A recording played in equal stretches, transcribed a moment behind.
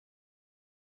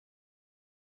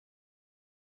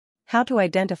How to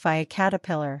identify a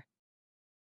caterpillar.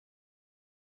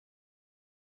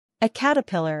 A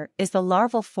caterpillar is the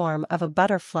larval form of a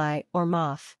butterfly or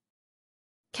moth.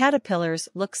 Caterpillars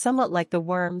look somewhat like the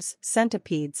worms,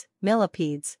 centipedes,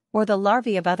 millipedes, or the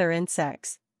larvae of other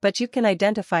insects, but you can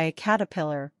identify a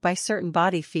caterpillar by certain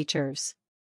body features.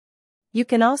 You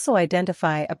can also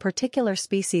identify a particular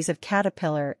species of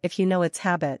caterpillar if you know its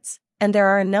habits, and there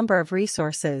are a number of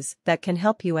resources that can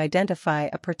help you identify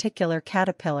a particular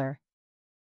caterpillar.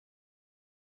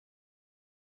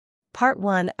 Part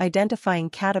 1: Identifying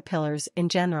caterpillars in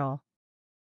general.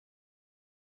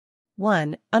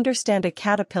 1. Understand a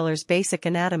caterpillar's basic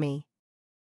anatomy.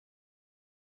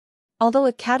 Although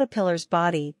a caterpillar's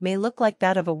body may look like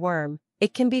that of a worm,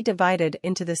 it can be divided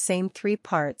into the same three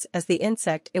parts as the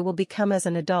insect it will become as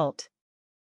an adult.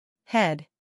 Head.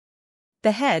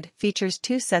 The head features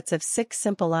two sets of 6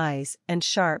 simple eyes and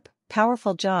sharp,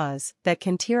 powerful jaws that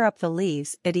can tear up the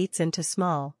leaves it eats into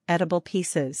small, edible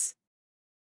pieces.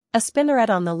 A spinneret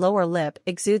on the lower lip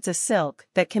exudes a silk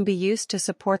that can be used to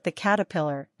support the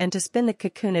caterpillar and to spin the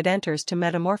cocoon it enters to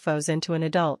metamorphose into an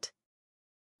adult.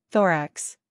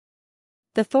 Thorax.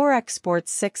 The thorax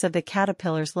sports 6 of the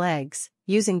caterpillar's legs,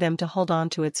 using them to hold on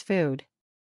to its food.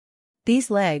 These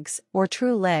legs, or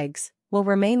true legs, will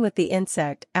remain with the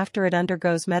insect after it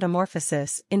undergoes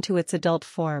metamorphosis into its adult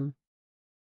form.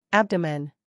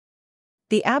 Abdomen.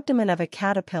 The abdomen of a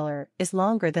caterpillar is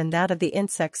longer than that of the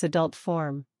insect's adult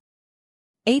form.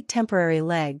 8 temporary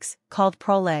legs, called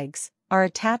prolegs, are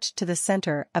attached to the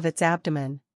center of its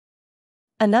abdomen.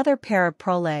 Another pair of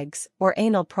prolegs, or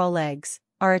anal prolegs,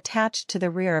 are attached to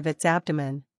the rear of its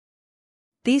abdomen.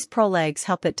 These prolegs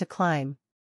help it to climb.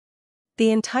 The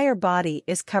entire body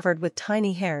is covered with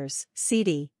tiny hairs,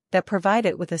 setae, that provide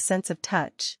it with a sense of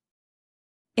touch.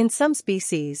 In some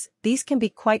species, these can be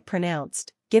quite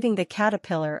pronounced, giving the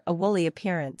caterpillar a woolly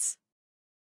appearance.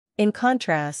 In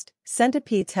contrast,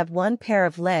 centipedes have 1 pair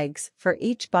of legs for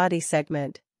each body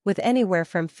segment, with anywhere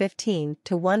from 15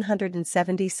 to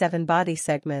 177 body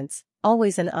segments,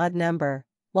 always an odd number,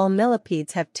 while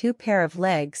millipedes have 2 pair of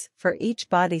legs for each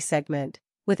body segment,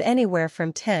 with anywhere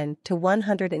from 10 to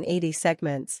 180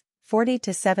 segments, 40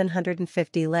 to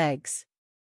 750 legs.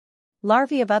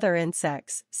 Larvae of other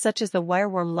insects, such as the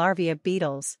wireworm larvae of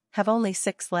beetles, have only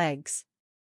 6 legs.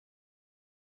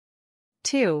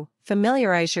 2.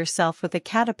 Familiarize yourself with the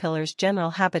caterpillar's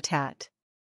general habitat.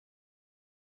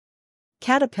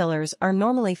 Caterpillars are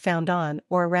normally found on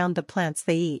or around the plants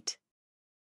they eat.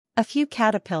 A few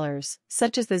caterpillars,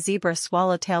 such as the zebra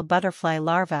swallowtail butterfly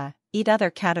larva, eat other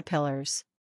caterpillars.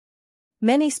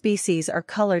 Many species are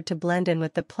colored to blend in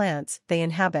with the plants they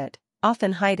inhabit,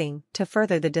 often hiding to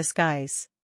further the disguise.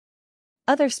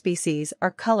 Other species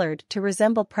are colored to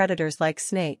resemble predators like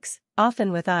snakes,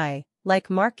 often with eye-like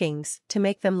markings to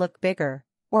make them look bigger,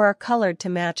 or are colored to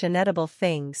match inedible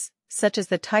things, such as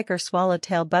the tiger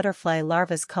swallowtail butterfly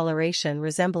larva's coloration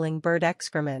resembling bird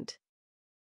excrement.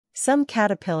 Some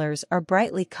caterpillars are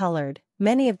brightly colored.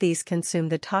 Many of these consume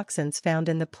the toxins found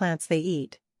in the plants they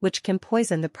eat, which can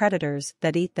poison the predators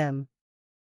that eat them.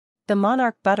 The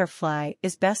monarch butterfly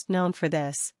is best known for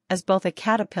this, as both a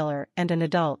caterpillar and an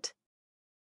adult.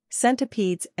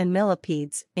 Centipedes and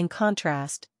millipedes, in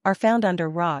contrast, are found under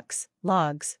rocks,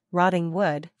 logs, rotting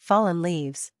wood, fallen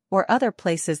leaves, or other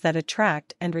places that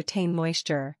attract and retain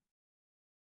moisture.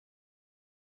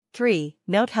 3.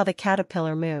 Note how the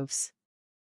caterpillar moves.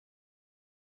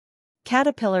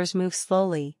 Caterpillars move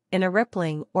slowly, in a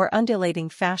rippling or undulating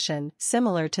fashion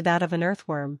similar to that of an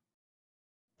earthworm.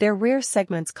 Their rear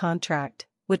segments contract,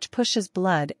 which pushes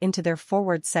blood into their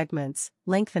forward segments,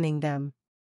 lengthening them.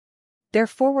 Their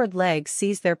forward legs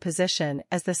seize their position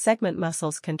as the segment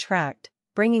muscles contract,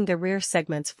 bringing the rear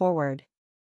segments forward.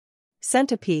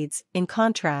 Centipedes, in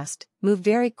contrast, move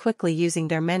very quickly using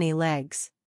their many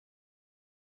legs.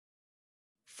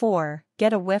 4.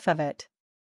 Get a whiff of it.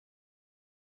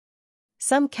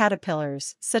 Some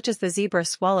caterpillars, such as the zebra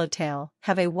swallowtail,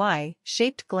 have a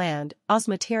Y-shaped gland,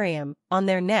 osmeterium, on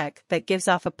their neck that gives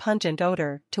off a pungent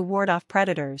odor to ward off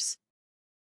predators.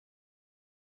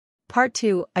 Part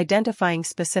 2: Identifying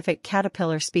specific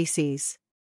caterpillar species.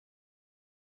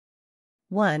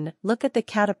 1. Look at the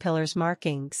caterpillar's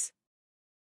markings.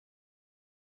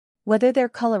 Whether their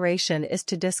coloration is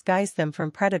to disguise them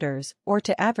from predators or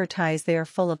to advertise they are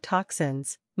full of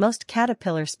toxins, most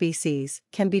caterpillar species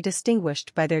can be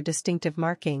distinguished by their distinctive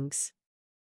markings.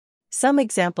 Some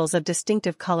examples of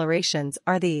distinctive colorations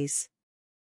are these.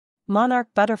 Monarch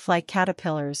butterfly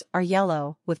caterpillars are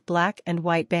yellow with black and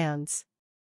white bands.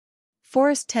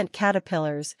 Forest tent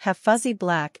caterpillars have fuzzy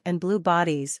black and blue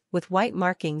bodies with white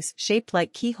markings shaped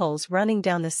like keyholes running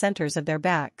down the centers of their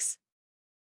backs.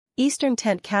 Eastern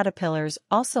tent caterpillars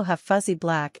also have fuzzy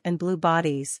black and blue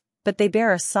bodies, but they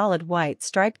bear a solid white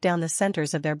stripe down the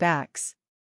centers of their backs.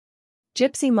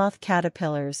 Gypsy moth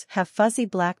caterpillars have fuzzy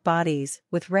black bodies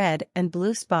with red and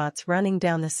blue spots running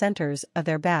down the centers of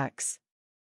their backs.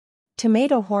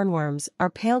 Tomato hornworms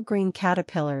are pale green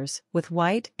caterpillars with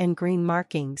white and green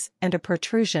markings and a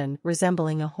protrusion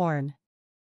resembling a horn.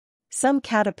 Some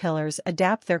caterpillars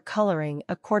adapt their coloring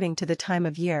according to the time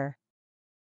of year.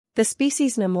 The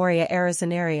species Nemoria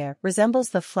arizonaria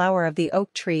resembles the flower of the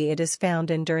oak tree it is found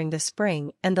in during the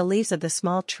spring and the leaves of the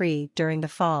small tree during the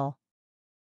fall.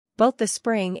 Both the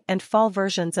spring and fall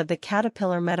versions of the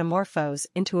caterpillar metamorphose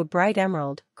into a bright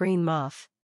emerald green moth.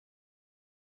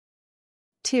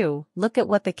 2. Look at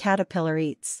what the caterpillar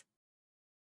eats.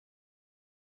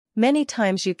 Many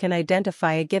times you can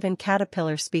identify a given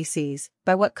caterpillar species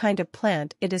by what kind of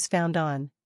plant it is found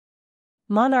on.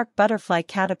 Monarch butterfly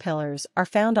caterpillars are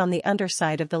found on the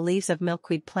underside of the leaves of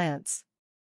milkweed plants.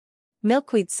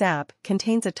 Milkweed sap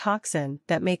contains a toxin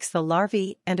that makes the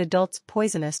larvae and adults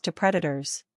poisonous to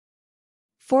predators.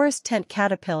 Forest tent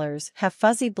caterpillars have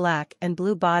fuzzy black and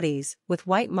blue bodies with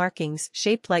white markings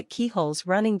shaped like keyholes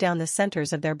running down the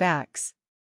centers of their backs.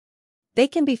 They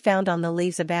can be found on the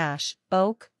leaves of ash,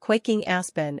 oak, quaking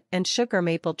aspen, and sugar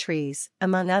maple trees,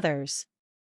 among others.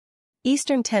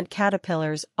 Eastern tent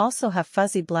caterpillars also have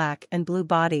fuzzy black and blue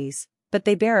bodies, but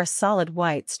they bear a solid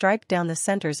white stripe down the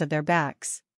centers of their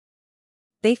backs.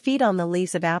 They feed on the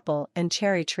leaves of apple and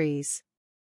cherry trees.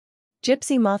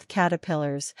 Gypsy moth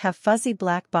caterpillars have fuzzy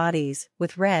black bodies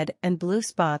with red and blue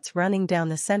spots running down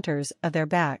the centers of their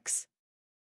backs.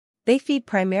 They feed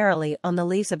primarily on the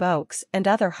leaves of oaks and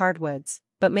other hardwoods,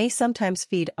 but may sometimes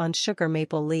feed on sugar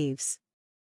maple leaves.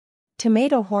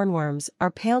 Tomato hornworms are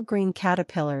pale green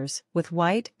caterpillars with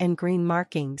white and green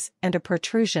markings and a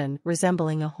protrusion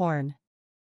resembling a horn.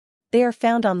 They are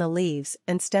found on the leaves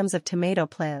and stems of tomato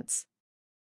plants.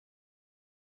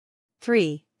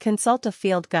 3. Consult a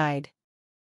field guide.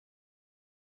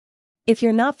 If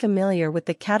you're not familiar with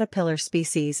the caterpillar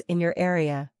species in your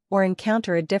area, or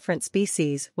encounter a different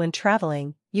species when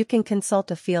traveling, you can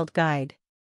consult a field guide.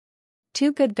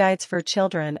 2 good guides for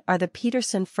children are the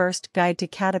Peterson First Guide to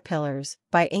Caterpillars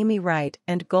by Amy Wright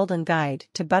and Golden Guide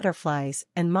to Butterflies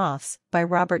and Moths by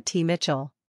Robert T.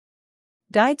 Mitchell.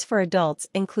 Guides for adults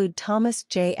include Thomas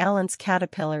J. Allen's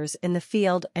Caterpillars in the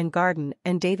Field and Garden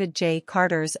and David J.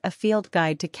 Carter's A Field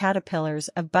Guide to Caterpillars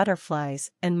of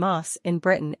Butterflies and Moths in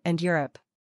Britain and Europe.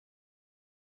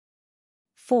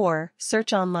 4.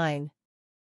 Search online.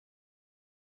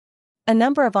 A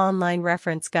number of online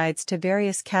reference guides to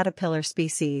various caterpillar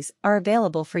species are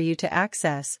available for you to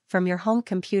access from your home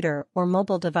computer or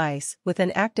mobile device with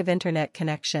an active internet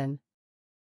connection.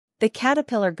 The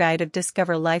Caterpillar Guide of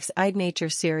Discover Life's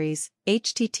iNature series,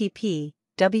 http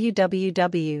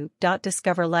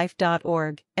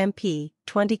www.discoverlife.org, MP,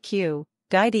 20Q,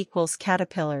 Guide equals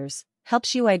Caterpillars,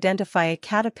 helps you identify a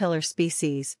caterpillar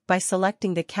species by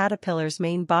selecting the caterpillar's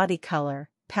main body color,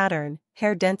 pattern,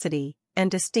 hair density, and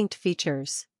distinct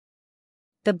features.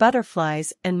 The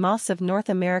Butterflies and Moths of North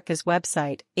America's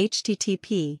website,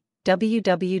 http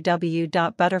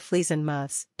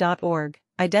www.butterfliesandmoths.org,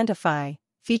 identify,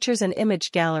 features an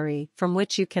image gallery from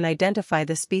which you can identify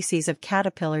the species of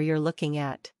caterpillar you're looking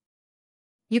at.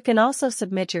 You can also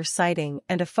submit your sighting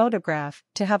and a photograph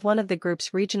to have one of the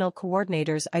group's regional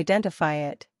coordinators identify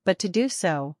it, but to do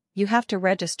so, you have to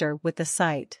register with the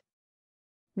site.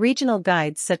 Regional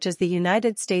guides such as the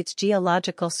United States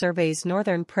Geological Survey's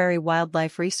Northern Prairie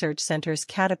Wildlife Research Center's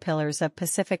Caterpillars of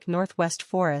Pacific Northwest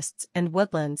Forests and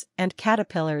Woodlands and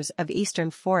Caterpillars of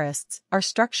Eastern Forests are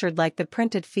structured like the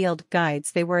printed field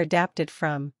guides they were adapted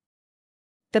from.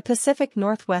 The Pacific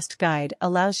Northwest Guide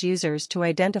allows users to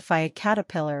identify a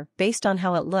caterpillar based on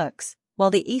how it looks, while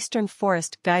the Eastern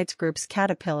Forest Guides groups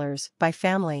caterpillars by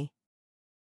family.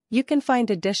 You can find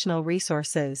additional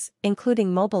resources,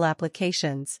 including mobile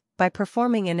applications, by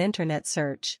performing an internet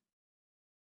search.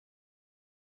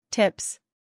 Tips.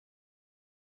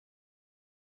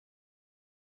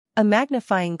 A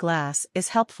magnifying glass is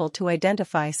helpful to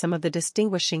identify some of the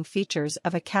distinguishing features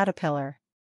of a caterpillar.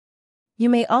 You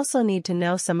may also need to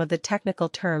know some of the technical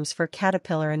terms for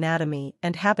caterpillar anatomy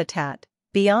and habitat,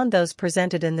 beyond those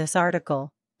presented in this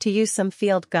article, to use some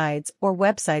field guides or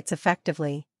websites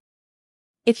effectively.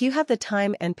 If you have the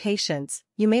time and patience,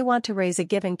 you may want to raise a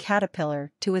given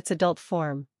caterpillar to its adult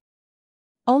form.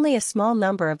 Only a small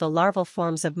number of the larval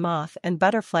forms of moth and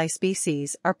butterfly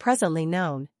species are presently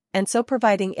known, and so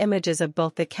providing images of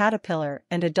both the caterpillar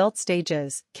and adult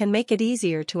stages can make it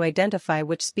easier to identify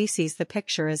which species the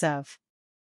picture is of.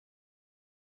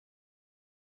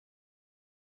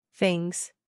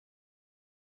 Things.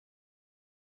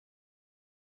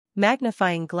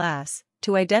 magnifying glass,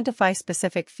 to identify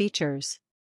specific features.